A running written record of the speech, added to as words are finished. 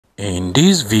In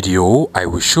this video, I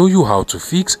will show you how to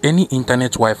fix any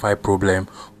internet Wi-Fi problem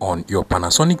on your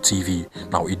Panasonic TV.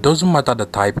 Now, it doesn't matter the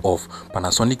type of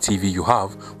Panasonic TV you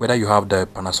have, whether you have the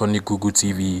Panasonic Google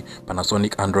TV,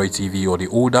 Panasonic Android TV, or the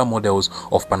older models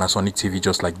of Panasonic TV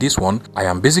just like this one. I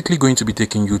am basically going to be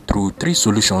taking you through 3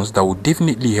 solutions that will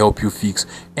definitely help you fix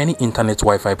any internet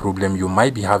Wi-Fi problem you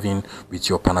might be having with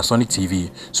your Panasonic TV.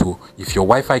 So if your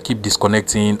Wi-Fi keep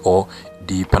disconnecting, or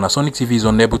the Panasonic TV is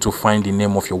unable to find the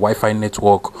name of your Wi-Fi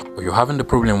network, or you're having the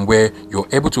problem where you're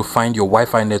able to find your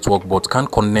Wi-Fi network but can't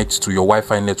connect to your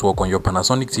Wi-Fi network on your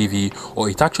Panasonic TV, or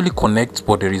it actually connects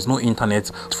but there is no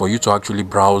internet for you to actually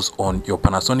browse on your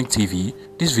Panasonic TV,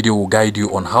 this video will guide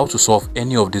you on how to solve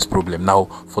any of this problem. Now,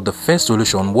 for the first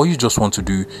solution, what you just want to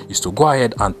do is to go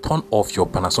ahead and turn off your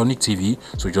Panasonic TV.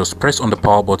 So just press on the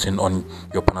power button on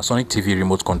your Panasonic TV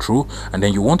remote control, and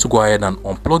then you want to go ahead and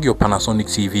unplug your Panasonic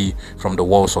TV from the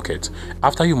wall socket.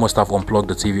 After you must have unplugged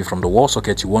the TV from the wall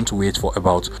socket, you want to wait for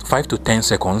about 5 to 10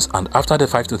 seconds, and after the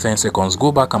 5 to 10 seconds,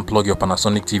 go back and plug your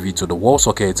Panasonic TV to the wall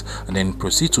socket and then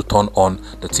proceed to turn on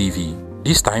the TV.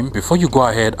 This time, before you go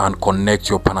ahead and connect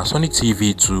your Panasonic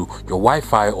TV to your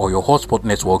Wi-Fi or your hotspot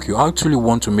network, you actually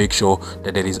want to make sure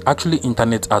that there is actually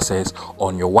internet access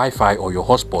on your Wi-Fi or your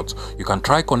hotspot. You can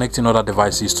try connecting other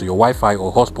devices to your Wi-Fi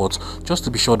or hotspot just to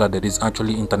be sure that there is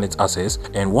actually internet access,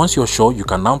 and once you're sure, you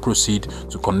can now proceed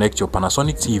to connect your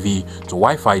Panasonic TV to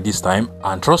Wi-Fi this time.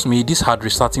 And trust me, this hard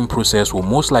restarting process will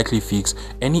most likely fix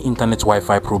any internet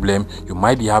Wi-Fi problem you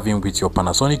might be having with your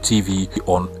Panasonic TV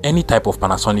on any type of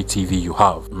Panasonic TV you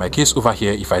have. In my case over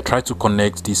here, if I try to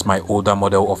connect this my older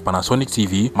model of Panasonic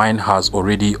TV, mine has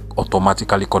already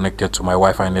automatically connected to my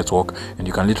Wi-Fi network, and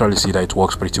you can literally see that it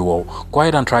works pretty well. Go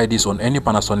ahead and try this on any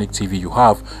Panasonic TV you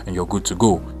have and you're good to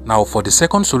go. Now, for the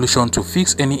second solution to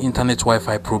fix any internet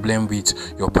Wi-Fi problem with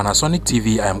your Panasonic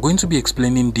TV, I am going to be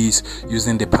explaining this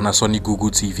using the Panasonic Google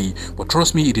TV, but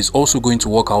trust me, it is also going to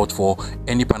work out for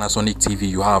any Panasonic TV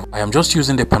you have. I am just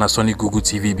using the Panasonic Google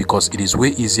TV because it is way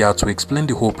easier to explain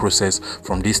the whole process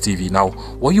from this TV. Now,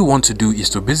 what you want to do is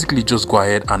to basically just go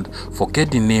ahead and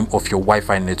forget the name of your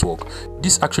Wi-Fi network.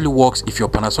 This actually works if your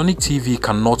Panasonic TV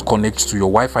cannot connect to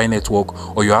your Wi-Fi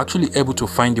network, or you're actually able to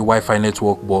find the Wi-Fi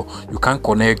network but you can't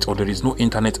connect, or there is no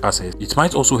internet access. It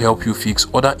might also help you fix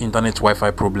other internet Wi-Fi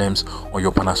problems on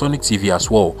your Panasonic TV as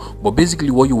well. But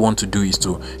basically what you want to do is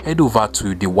to head over to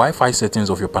the Wi-Fi settings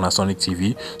of your Panasonic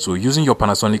TV. So using your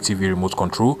Panasonic TV remote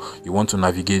control, you want to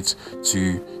navigate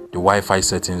to the Wi-Fi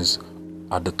settings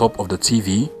at the top of the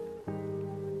TV.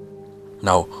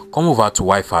 Now come over to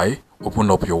Wi-Fi, open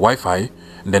up your Wi-Fi,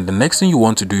 and then the next thing you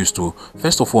want to do is to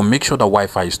first of all make sure that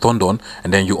Wi-Fi is turned on,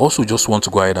 and then you also just want to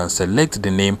go ahead and select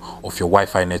the name of your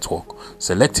Wi-Fi network.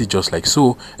 Select it just like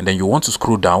so, and then you want to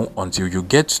scroll down until you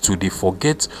get to the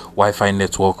forget Wi-Fi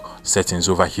network settings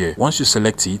over here. Once you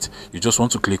select it, you just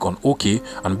want to click on OK,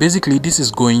 and basically this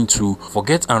is going to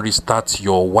forget and restart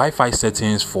your Wi-Fi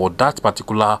settings for that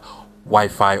particular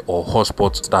Wi-Fi or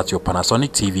hotspot that your Panasonic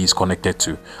TV is connected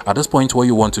to. At this point, what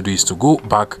you want to do is to go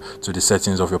back to the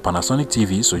settings of your Panasonic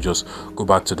TV. So just go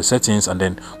back to the settings and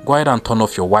then go ahead and turn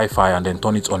off your Wi-Fi and then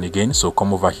turn it on again. So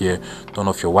come over here, turn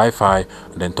off your Wi-Fi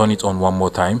and then turn it on one more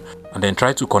time, and then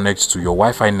try to connect to your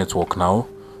Wi-Fi network now.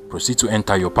 Proceed to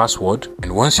enter your password,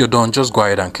 and once you're done, just go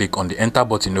ahead and click on the enter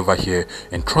button over here,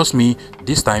 and trust me,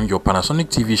 this time your Panasonic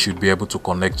TV should be able to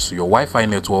connect to your Wi-Fi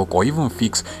network or even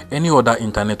fix any other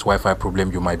internet Wi-Fi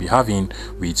problem you might be having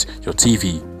with your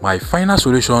TV. My final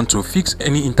solution to fix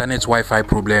any internet Wi-Fi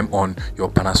problem on your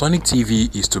Panasonic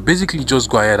TV is to basically just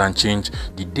go ahead and change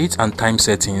the date and time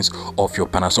settings of your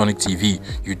Panasonic TV.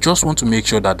 You just want to make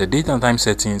sure that the date and time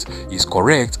settings is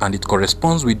correct and it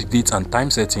corresponds with the date and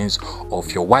time settings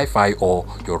of your Wi-Fi or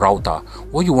your router.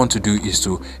 What you want to do is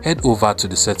to head over to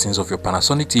the settings of your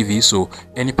Panasonic TV. So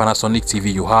any Panasonic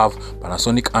TV you have,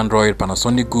 Panasonic Android,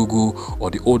 Panasonic Google, or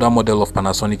the older model of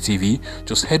Panasonic TV,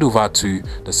 just head over to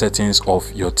the settings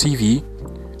of your TV,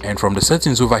 and from the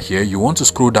settings over here you want to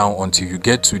scroll down until you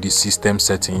get to the system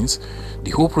settings.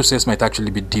 The whole process might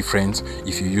actually be different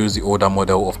if you use the older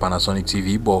model of Panasonic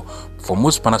TV, but for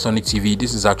most Panasonic TV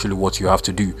this is actually what you have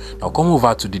to do. Now come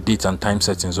over to the date and time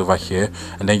settings over here,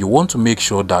 and then you want to make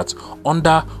sure that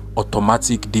under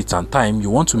automatic date and time, you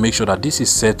want to make sure that this is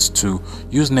set to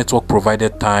use network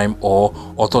provided time or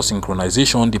auto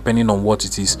synchronization, depending on what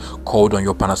it is called on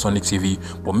your Panasonic TV.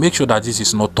 But make sure that this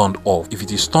is not turned off. If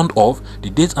it is turned off, the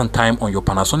date and time on your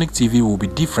Panasonic TV will be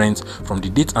different from the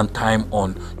date and time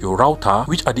on your router,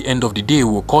 which at the end of the day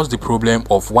will cause the problem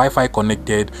of Wi-Fi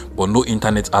connected but no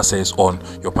internet access on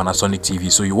your Panasonic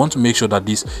TV. So you want to make sure that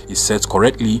this is set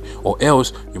correctly, or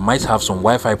else you might have some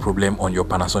Wi-Fi problem on your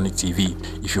Panasonic TV.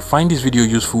 If you you find this video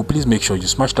useful, please make sure you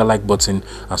smash the like button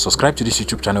and subscribe to this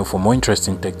YouTube channel for more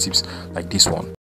interesting tech tips like this one.